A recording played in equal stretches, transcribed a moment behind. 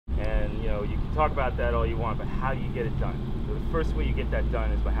know, you can talk about that all you want, but how do you get it done? So the first way you get that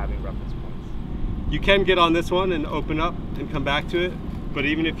done is by having reference points. You can get on this one and open up and come back to it, but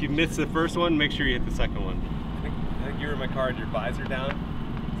even if you miss the first one, make sure you hit the second one. I think you're in my car and your visor down.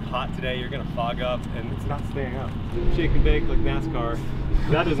 It's hot today, you're gonna fog up, and it's not staying up. Shake and bake like NASCAR,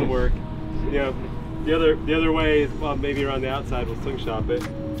 that doesn't work. You know, the other way is, well, maybe around the outside we'll slingshot it,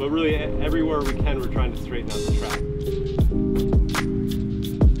 but really everywhere we can, we're trying to straighten out the track.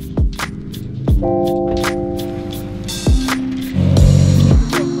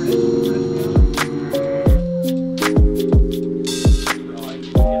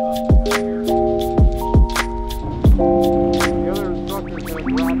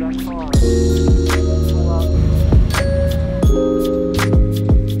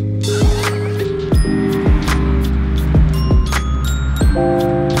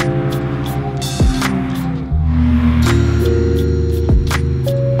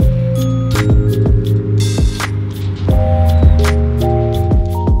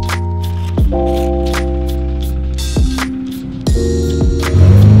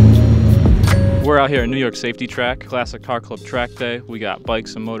 We're out here at New York Safety Track, Classic Car Club track day. We got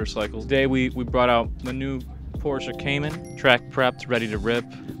bikes and motorcycles. Today we brought out the new Porsche Cayman, track prepped, ready to rip.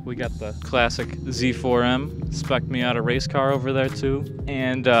 We got the classic Z4M, spec'd me out a race car over there too,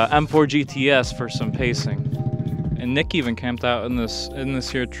 and M4 GTS for some pacing. And Nick even camped out in this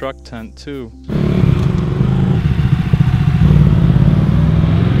here truck tent too.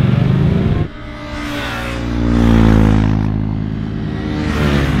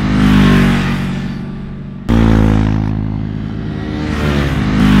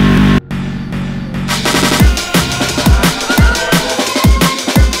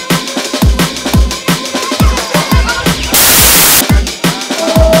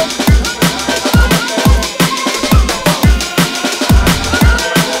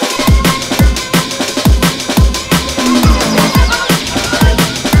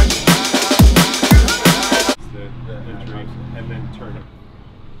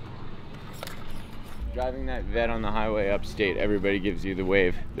 Driving that vet on the highway upstate, everybody gives you the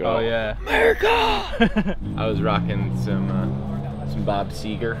wave. They're Oh all, yeah. America! I was rocking some Bob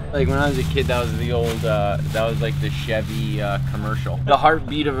Seger. Like when I was a kid, that was the old, that was like the Chevy commercial. The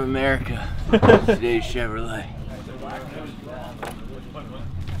heartbeat of America. Today's Chevrolet.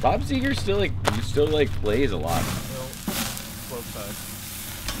 Bob Seger still plays a lot.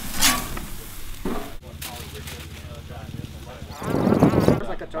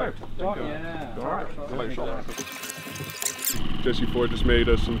 Jesse Ford just made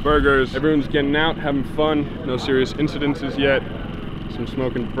us some burgers. Everyone's getting out, having fun. No serious incidences yet. Some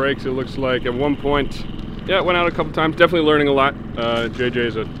smoking breaks, it looks like. At one point, yeah, went out a couple times. Definitely learning a lot. JJ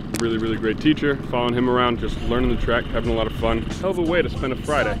is a really, really great teacher. Following him around, just learning the track, having a lot of fun. Hell of a way to spend a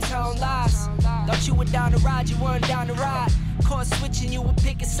Friday. Thought you were down the ride, you weren't down the ride. Course switching, you were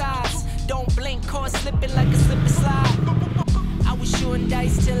picking sides. Don't blink, course slipping like a slip and slide. I was shooting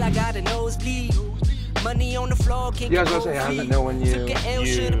dice till I got a nosebleed. Money on the floor, can't I was gonna say, how does it know when you hit the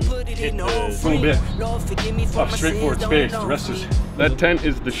little bit of straightforward space. The rest is... That tent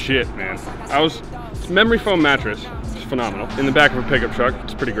is the shit, man. It's memory foam mattress. It's phenomenal. In the back of a pickup truck.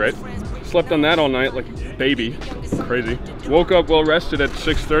 It's pretty great. Slept on that all night like a baby. Crazy. Woke up well rested at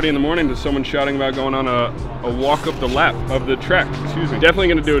 6:30 in the morning to someone shouting about going on a walk up the lap of the track. Excuse me. Definitely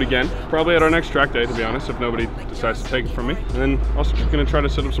gonna do it again. Probably at our next track day, to be honest, if nobody decides to take it from me. And then also just gonna try to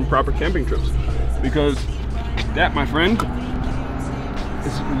set up some proper camping trips. Because that, my friend,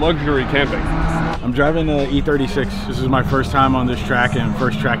 is luxury camping. I'm driving the E36. This is my first time on this track and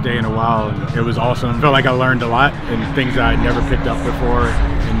first track day in a while, and it was awesome. I felt like I learned a lot and things that I'd never picked up before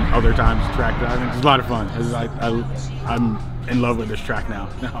in other times track driving. It's a lot of fun. I'm in love with this track now,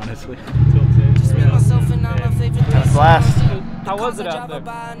 honestly. Had a blast. How was it out there? We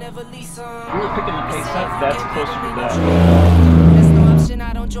were picking the pace up. That's closer to that. There's no option,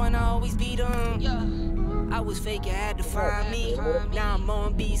 I don't join, I always beat them. I was fake, you had to find me. Now I'm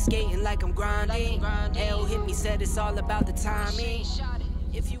on beat, skating like I'm grinding. L hit me, said it's all about the timing.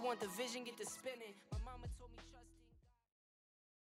 If you want the vision, get to spinning. My mama told me